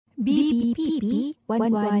BPP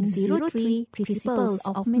 1103 Principles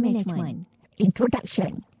of Management.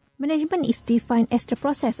 Introduction. Management is defined as the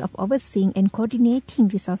process of overseeing and coordinating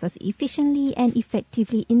resources efficiently and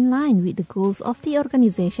effectively in line with the goals of the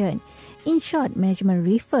organization. In short, management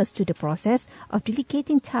refers to the process of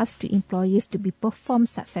delegating tasks to employees to be performed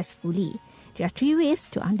successfully. There are 3 ways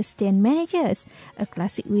to understand managers. A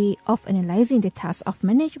classic way of analyzing the task of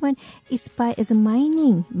management is by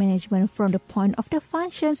examining management from the point of the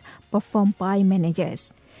functions performed by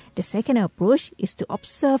managers. The second approach is to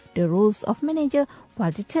observe the roles of manager,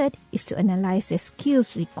 while the third is to analyze the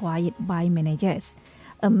skills required by managers.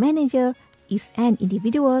 A manager is an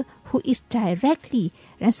individual who is directly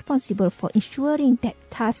responsible for ensuring that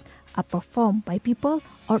tasks are performed by people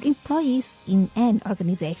or employees in an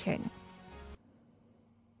organization.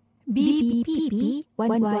 BPP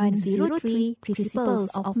 1103 Principles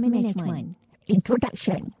of Management.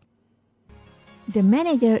 Introduction. The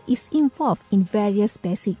manager is involved in various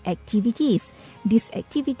basic activities. These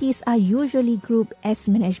activities are usually grouped as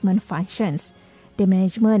management functions. The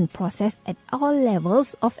management process at all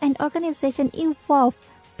levels of an organization involve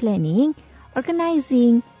planning,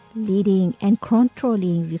 organizing, leading, and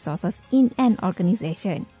controlling resources in an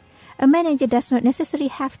organization. A manager does not necessarily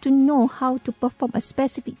have to know how to perform a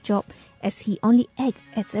specific job, as he only acts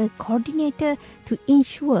as a coordinator to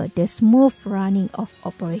ensure the smooth running of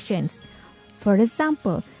operations. For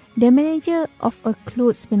example, the manager of a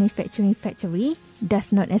clothes manufacturing factory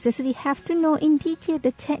does not necessarily have to know in detail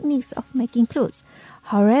the techniques of making clothes.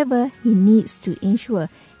 However, he needs to ensure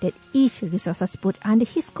that each resource put under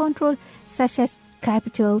his control, such as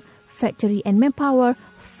capital, factory, and manpower,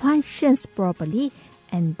 functions properly,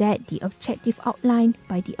 and that the objectives outlined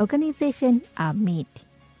by the organization are met.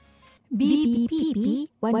 BPP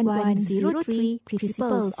 1103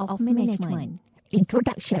 Principles of Management.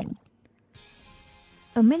 Introduction.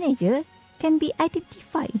 A manager can be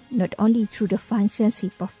identified not only through the functions he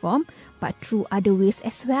performs, but through other ways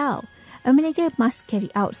as well. A manager must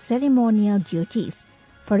carry out ceremonial duties.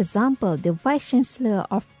 For example, the Vice-Chancellor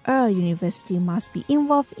of a university must be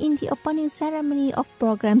involved in the opening ceremony of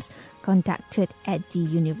programs conducted at the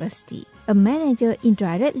university. A manager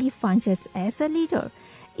indirectly functions as a leader.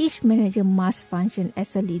 Each manager must function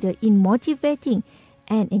as a leader in motivating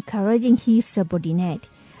and encouraging his subordinate.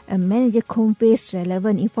 A manager conveys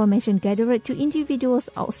relevant information gathered to individuals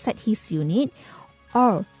outside his unit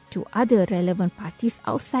or to other relevant parties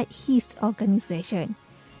outside his organization.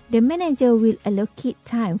 The manager will allocate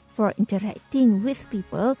time for interacting with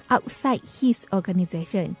people outside his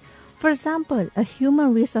organization. For example, a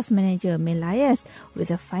human resource manager may liaise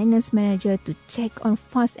with a finance manager to check on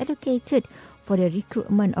funds allocated for the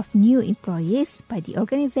recruitment of new employees by the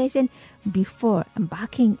organization before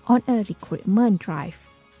embarking on a recruitment drive.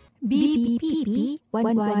 BPP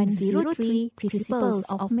 1103 Principles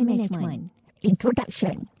of Management.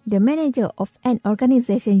 Introduction. The manager of an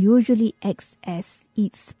organization usually acts as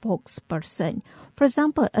its spokesperson. For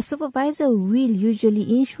example, a supervisor will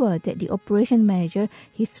usually ensure that the operation manager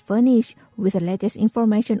is furnished with the latest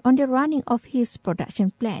information on the running of his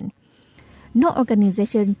production plan. No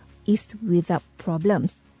organization is without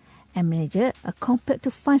problems. A manager is compelled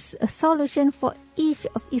to find a solution for each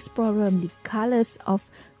of its problems regardless of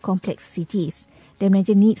complexities. The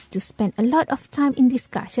manager needs to spend a lot of time in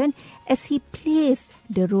discussion as he plays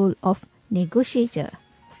the role of negotiator.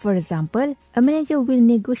 For example, a manager will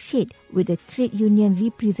negotiate with a trade union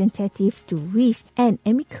representative to reach an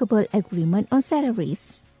amicable agreement on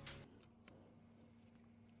salaries.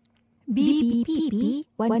 BPP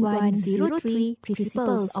 1103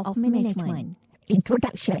 Principles of Management.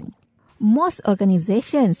 Introduction. Most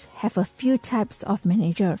organizations have a few types of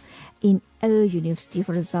manager. In a university,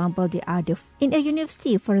 for example, they are the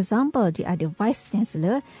Vice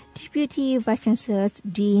Chancellor, Deputy Vice Chancellors,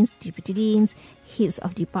 Deans, Deputy Deans, Heads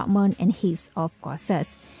of Department, and Heads of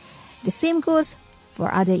Courses. The same goes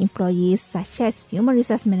for other employees such as Human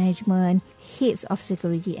Resource Management, Heads of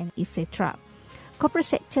Security, and etc. Corporate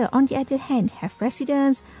sector, on the other hand, have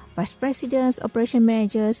Presidents, Vice Presidents, Operation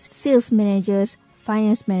Managers, Sales Managers,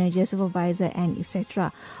 Finance Manager, Supervisor, and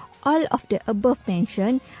etc. All of the above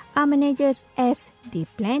mentioned are managers as they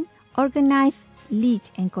plan, organize, lead,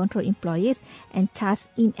 and control employees and tasks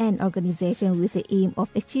in an organization with the aim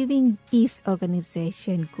of achieving its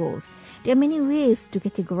organization goals. There are many ways to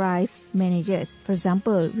categorize managers. For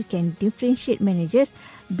example, we can differentiate managers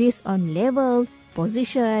based on level,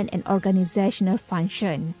 position, and organizational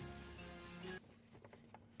function.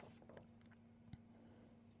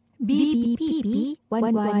 BPP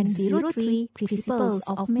 1103 Principles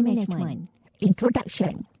of Management.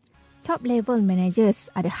 Introduction. Top-level managers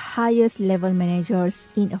are the highest-level managers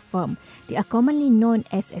in a firm. They are commonly known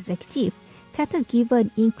as executive. Titles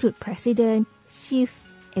given include president, chief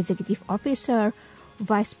executive officer,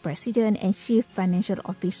 vice president, and chief financial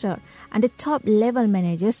officer. And the top-level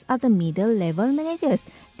managers are the middle-level managers.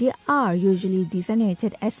 They are usually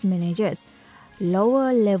designated as managers.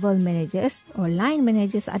 Lower-level managers or line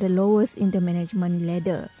managers are the lowest in the management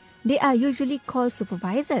ladder. They are usually called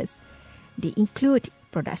supervisors. They include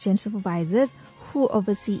production supervisors who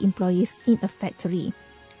oversee employees in a factory.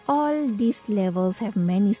 All these levels have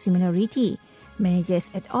many similarities.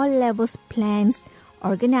 Managers at all levels plan,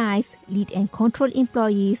 organize, lead and control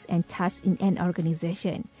employees and tasks in an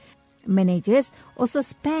organization. Managers also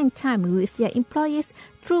spend time with their employees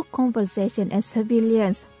through conversation and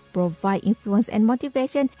surveillance, provide influence and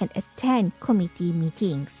motivation, and attend committee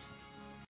meetings.